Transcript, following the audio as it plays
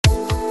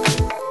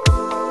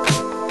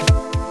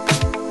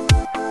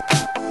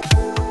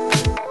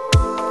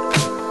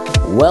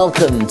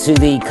Welcome to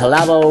the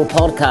Collabo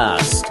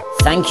Podcast.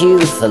 Thank you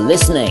for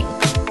listening.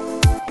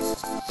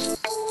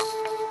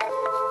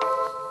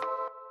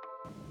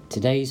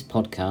 Today's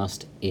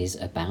podcast is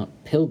about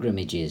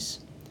pilgrimages.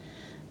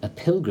 A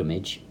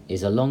pilgrimage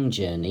is a long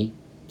journey,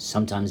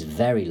 sometimes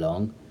very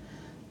long,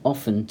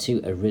 often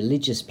to a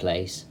religious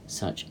place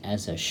such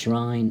as a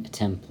shrine, a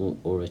temple,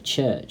 or a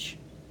church.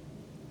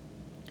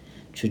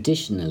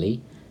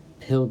 Traditionally,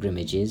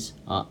 pilgrimages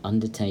are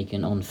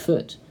undertaken on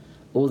foot,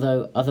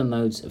 although other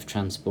modes of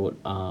transport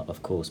are,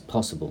 of course,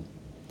 possible.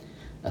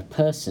 A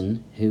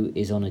person who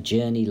is on a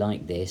journey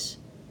like this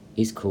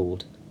is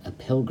called a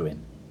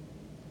pilgrim.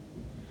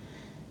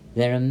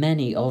 There are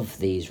many of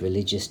these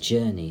religious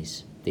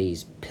journeys,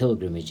 these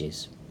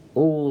pilgrimages,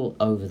 all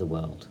over the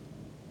world.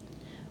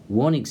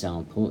 One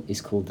example is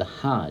called the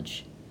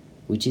Hajj,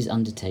 which is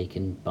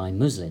undertaken by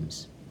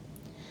Muslims.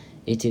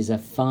 It is a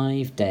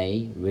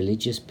 5-day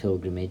religious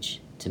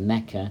pilgrimage to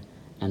Mecca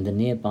and the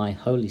nearby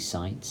holy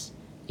sites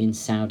in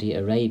Saudi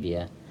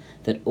Arabia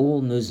that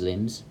all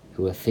Muslims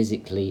who are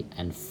physically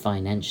and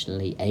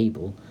financially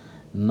able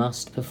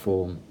must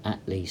perform at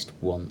least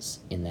once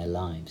in their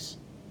lives.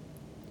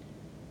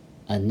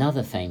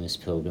 Another famous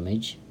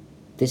pilgrimage,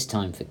 this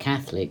time for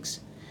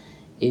Catholics,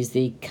 is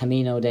the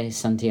Camino de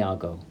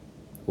Santiago,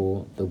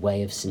 or the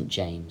Way of St.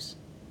 James.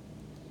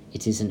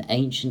 It is an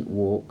ancient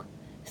walk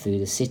through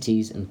the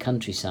cities and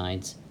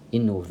countrysides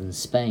in northern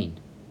Spain.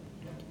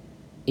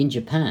 In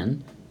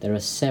Japan, there are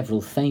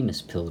several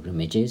famous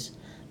pilgrimages,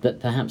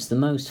 but perhaps the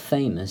most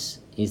famous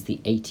is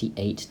the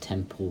 88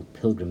 Temple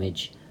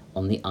pilgrimage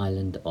on the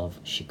island of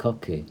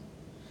Shikoku.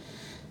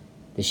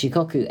 The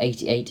Shikoku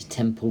 88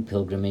 Temple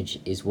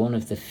pilgrimage is one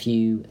of the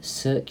few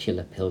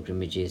circular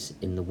pilgrimages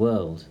in the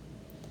world.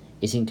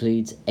 It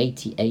includes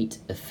 88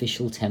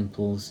 official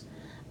temples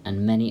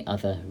and many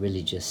other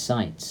religious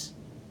sites.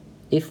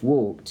 If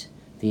walked,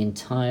 the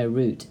entire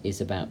route is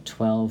about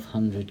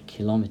 1,200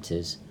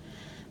 kilometers,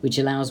 which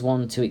allows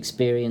one to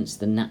experience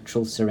the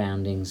natural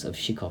surroundings of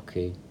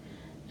Shikoku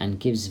and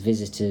gives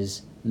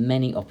visitors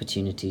many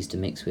opportunities to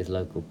mix with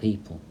local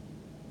people.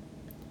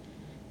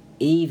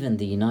 Even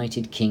the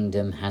United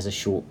Kingdom has a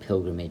short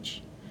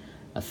pilgrimage,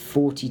 a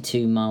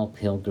 42-mile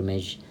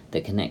pilgrimage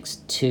that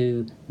connects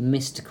two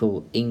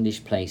mystical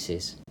English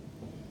places.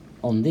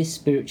 On this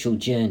spiritual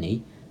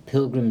journey,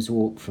 pilgrims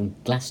walk from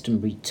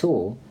Glastonbury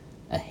Tor,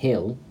 a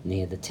hill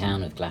near the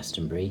town of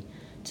Glastonbury,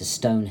 to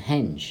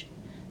Stonehenge,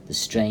 the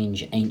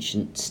strange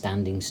ancient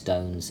standing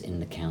stones in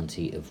the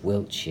county of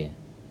Wiltshire.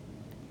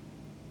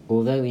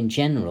 Although in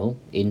general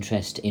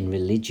interest in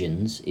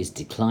religions is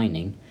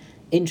declining,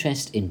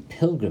 interest in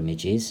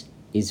pilgrimages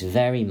is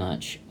very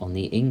much on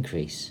the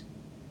increase.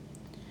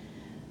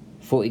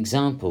 For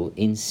example,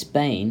 in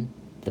Spain,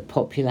 the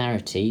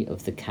popularity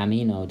of the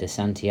Camino de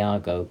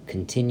Santiago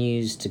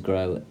continues to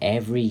grow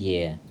every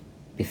year.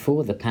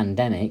 Before the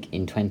pandemic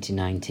in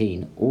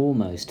 2019,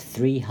 almost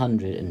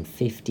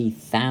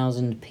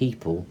 350,000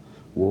 people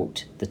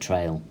walked the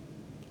trail.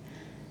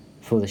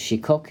 For the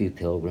Shikoku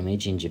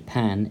pilgrimage in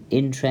Japan,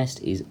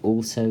 interest is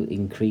also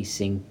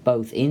increasing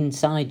both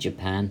inside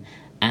Japan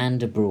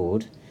and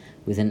abroad,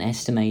 with an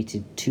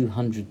estimated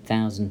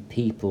 200,000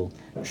 people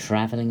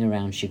travelling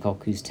around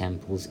Shikoku's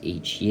temples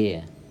each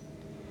year.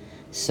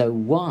 So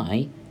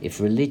why, if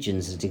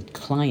religions are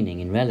declining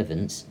in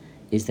relevance,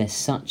 is there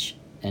such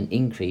an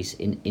increase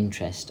in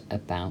interest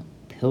about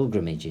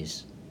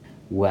pilgrimages?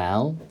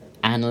 Well,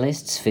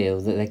 analysts feel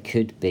that there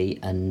could be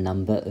a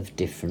number of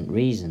different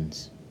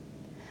reasons.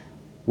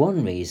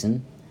 One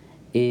reason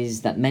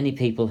is that many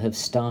people have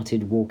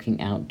started walking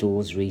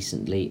outdoors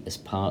recently as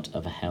part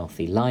of a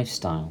healthy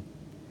lifestyle.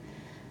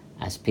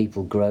 As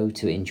people grow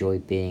to enjoy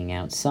being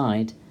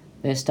outside,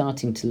 they're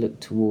starting to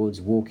look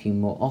towards walking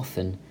more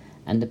often,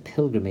 and the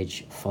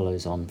pilgrimage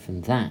follows on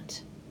from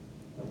that.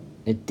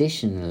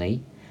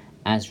 Additionally,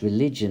 as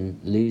religion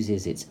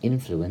loses its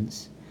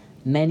influence,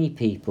 many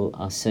people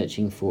are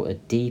searching for a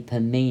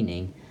deeper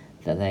meaning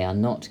that they are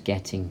not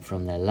getting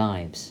from their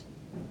lives.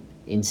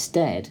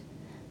 Instead,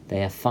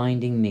 they are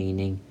finding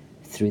meaning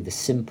through the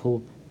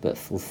simple but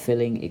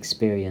fulfilling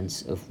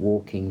experience of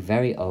walking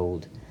very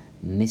old,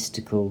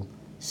 mystical,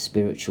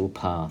 spiritual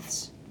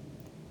paths.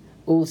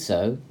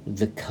 Also,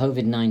 the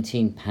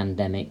COVID-19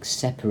 pandemic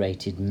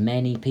separated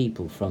many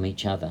people from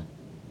each other.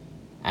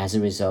 As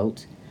a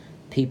result,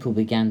 people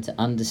began to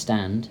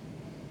understand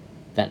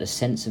that a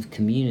sense of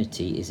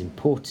community is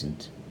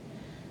important.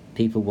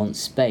 People want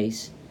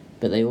space,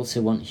 but they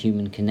also want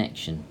human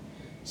connection.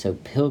 So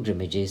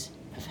pilgrimages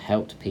have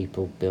helped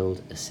people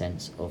build a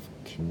sense of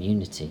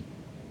community.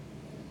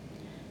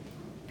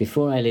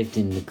 Before I lived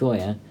in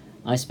Nagoya,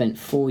 I spent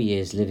 4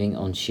 years living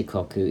on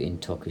Shikoku in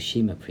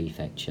Tokushima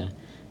Prefecture,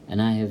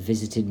 and I have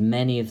visited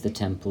many of the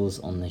temples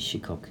on the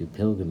Shikoku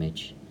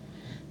pilgrimage.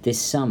 This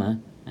summer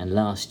and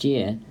last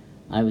year,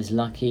 I was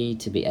lucky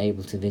to be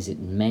able to visit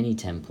many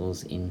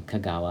temples in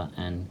Kagawa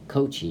and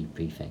Kochi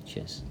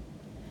prefectures.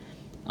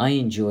 I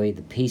enjoy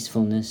the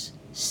peacefulness,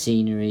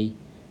 scenery,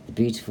 the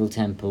beautiful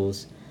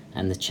temples,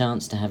 and the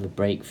chance to have a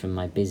break from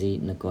my busy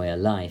Nagoya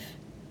life.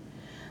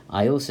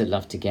 I also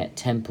love to get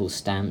temple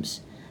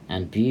stamps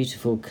and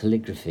beautiful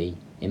calligraphy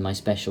in my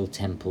special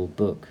temple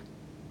book.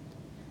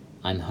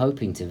 I'm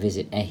hoping to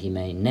visit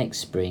Ehime next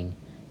spring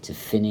to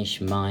finish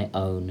my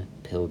own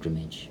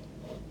pilgrimage.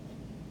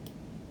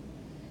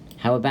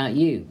 How about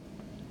you?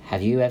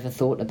 Have you ever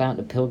thought about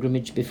a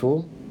pilgrimage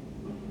before?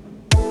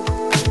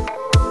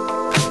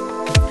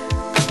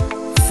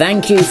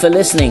 Thank you for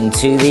listening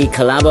to the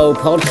Collabo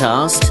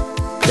podcast.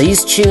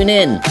 Please tune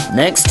in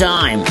next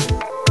time.